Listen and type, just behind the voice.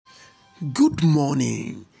Good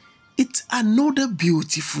morning. It's another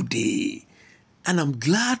beautiful day, and I'm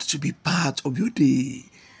glad to be part of your day.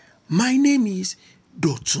 My name is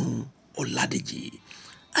Dotun Oladeji.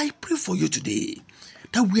 I pray for you today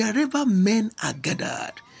that wherever men are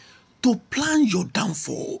gathered to plan your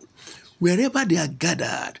downfall, wherever they are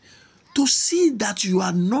gathered to see that you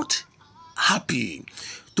are not happy,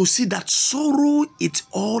 to see that sorrow is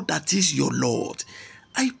all that is your Lord,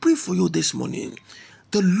 I pray for you this morning.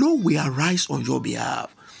 The Lord will arise on your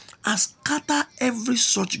behalf and scatter every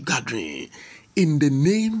such gathering in the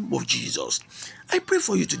name of Jesus. I pray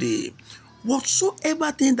for you today.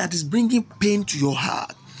 Whatsoever thing that is bringing pain to your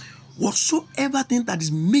heart, whatsoever thing that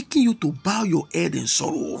is making you to bow your head in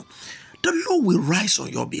sorrow, the Lord will rise on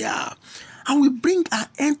your behalf and will bring an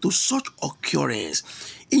end to such occurrence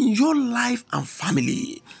in your life and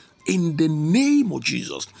family in the name of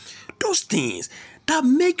Jesus. Those things that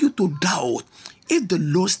make you to doubt if the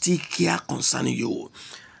Lord still care concerning you,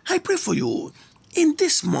 I pray for you in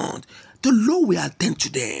this month, the Lord will attend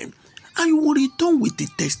to them and you will return with the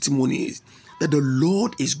testimonies that the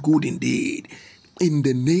Lord is good indeed in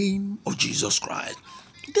the name of Jesus Christ.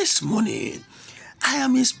 This morning, I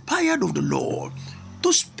am inspired of the Lord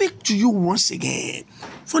to speak to you once again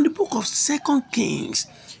from the book of 2 Kings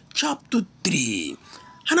chapter 3,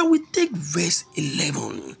 and I will take verse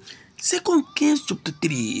 11. 2 Kings chapter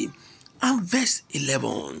 3 and verse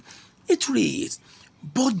 11. It reads,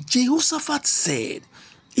 "But Jehoshaphat said,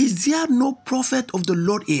 Is there no prophet of the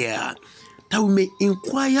Lord here, that we may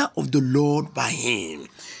inquire of the Lord by him?"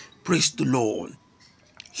 Praise the Lord.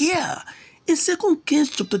 Here in 2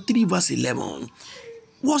 Kings chapter 3 verse 11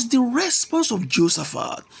 was the response of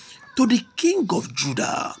Jehoshaphat to the king of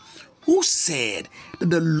Judah, who said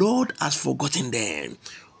that the Lord has forgotten them,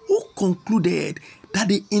 who concluded that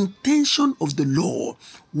the intention of the Lord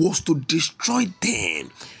was to destroy them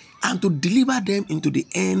and to deliver them into the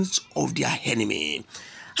hands of their enemy.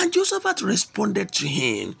 And Jehoshaphat responded to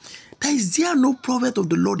him, "That is there no prophet of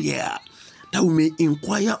the Lord here, that we may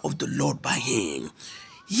inquire of the Lord by him?"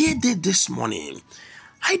 Here this morning,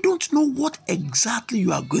 I don't know what exactly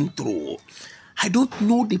you are going through. I don't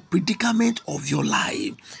know the predicament of your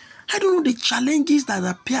life. I don't know the challenges that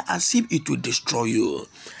appear as if it will destroy you.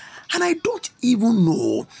 And I don't even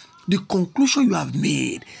know the conclusion you have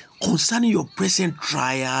made concerning your present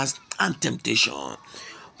trials and temptation.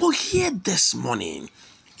 But here this morning,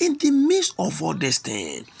 in the midst of all this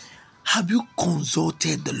thing, have you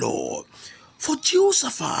consulted the Lord? For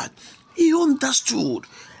Jehoshaphat, he understood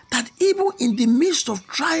that even in the midst of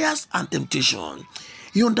trials and temptation,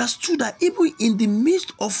 he understood that even in the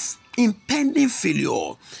midst of impending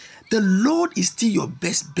failure, the Lord is still your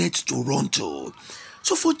best bet to run to.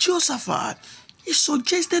 So for Jehoshaphat, he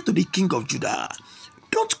suggested to the king of Judah,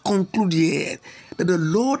 don't conclude yet that the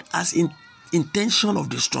Lord has intention of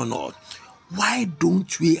destroying us. Why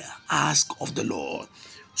don't we ask of the Lord?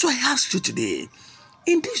 So I ask you today,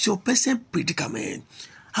 in this your present predicament,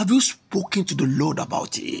 have you spoken to the Lord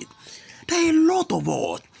about it? There are a lot of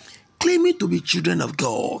us claiming to be children of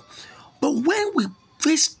God, but when we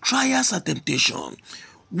face trials and temptation,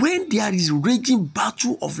 when there is raging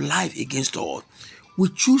battle of life against us, we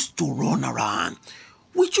choose to run around.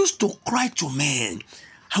 We choose to cry to men,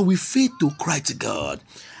 and we fail to cry to God.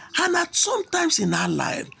 And at sometimes in our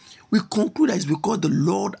life, we conclude that it's because the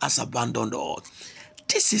Lord has abandoned us.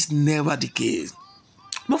 This is never the case.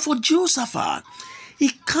 But for Jehoshaphat,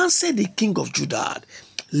 he counseled the king of Judah,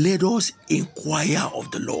 let us inquire of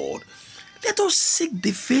the Lord. Let us seek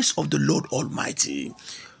the face of the Lord Almighty.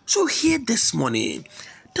 So here this morning,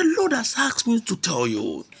 the Lord has asked me to tell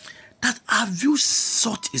you that have you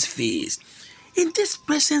sought his face? In this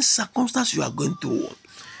present circumstance you are going through,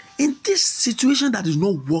 in this situation that is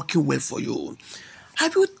not working well for you,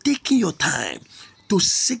 have you taken your time to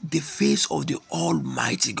seek the face of the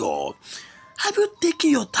Almighty God? Have you taken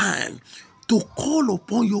your time to call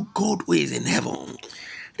upon your God who is in heaven?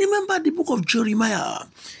 Remember the book of Jeremiah.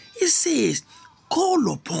 It says,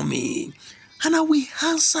 call upon me and I will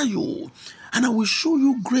answer you and I will show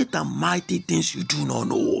you great and mighty things you do not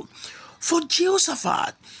know. For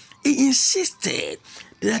Jehoshaphat, he insisted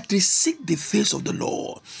that they seek the face of the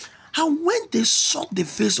Lord. And when they sought the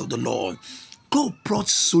face of the Lord, God brought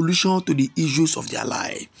solution to the issues of their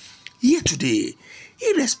life. Here today,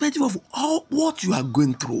 irrespective of all what you are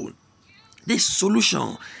going through, the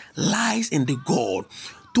solution lies in the God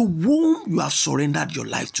to whom you have surrendered your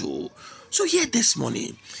life to. So here this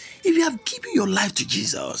morning, if you have given your life to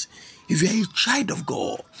Jesus, if you are a child of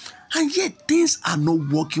God, and yet things are not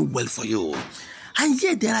working well for you, and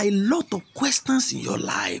yet there are a lot of questions in your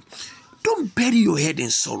life, don't bury your head in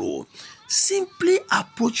sorrow. Simply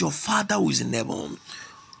approach your Father who is in heaven.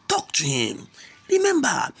 Talk to him.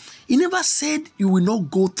 Remember, he never said you will not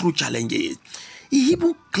go through challenges. He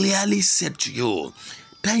even clearly said to you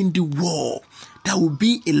that in the world there will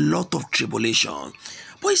be a lot of tribulation.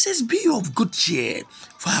 But he says, be of good cheer,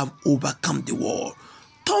 for I have overcome the world.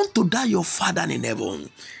 Turn to that your Father in heaven.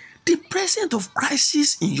 The presence of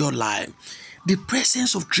crisis in your life, the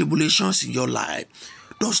presence of tribulations in your life,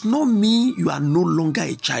 does not mean you are no longer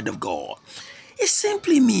a child of God. It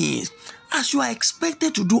simply means, as you are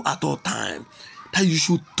expected to do at all times, that you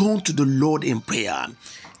should turn to the Lord in prayer.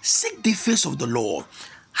 Seek the face of the Lord.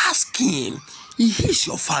 Ask him. He is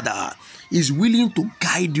your Father. He is willing to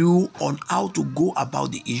guide you on how to go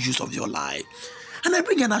about the issues of your life. And I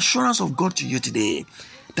bring an assurance of God to you today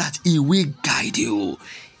that he will guide you.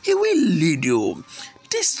 He will lead you.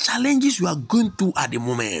 These challenges you are going through at the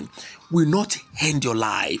moment will not end your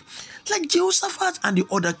life. Like Jehoshaphat and the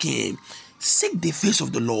other king, seek the face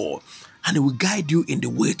of the Lord and he will guide you in the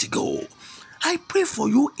way to go. I pray for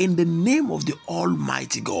you in the name of the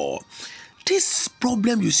Almighty God. This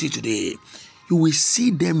problem you see today, you will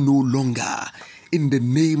see them no longer in the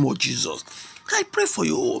name of Jesus. I pray for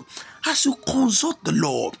you as you consult the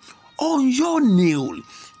Lord on your kneel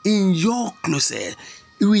in your closet.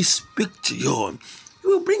 He will speak to you. He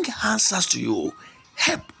will bring answers to you.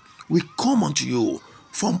 Help will come unto you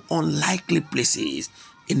from unlikely places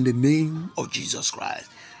in the name of Jesus Christ.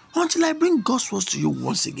 Until I bring God's words to you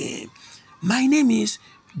once again, my name is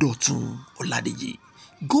Dotun Oladeji.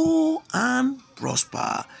 Go and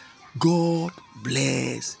prosper. God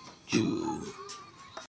bless you.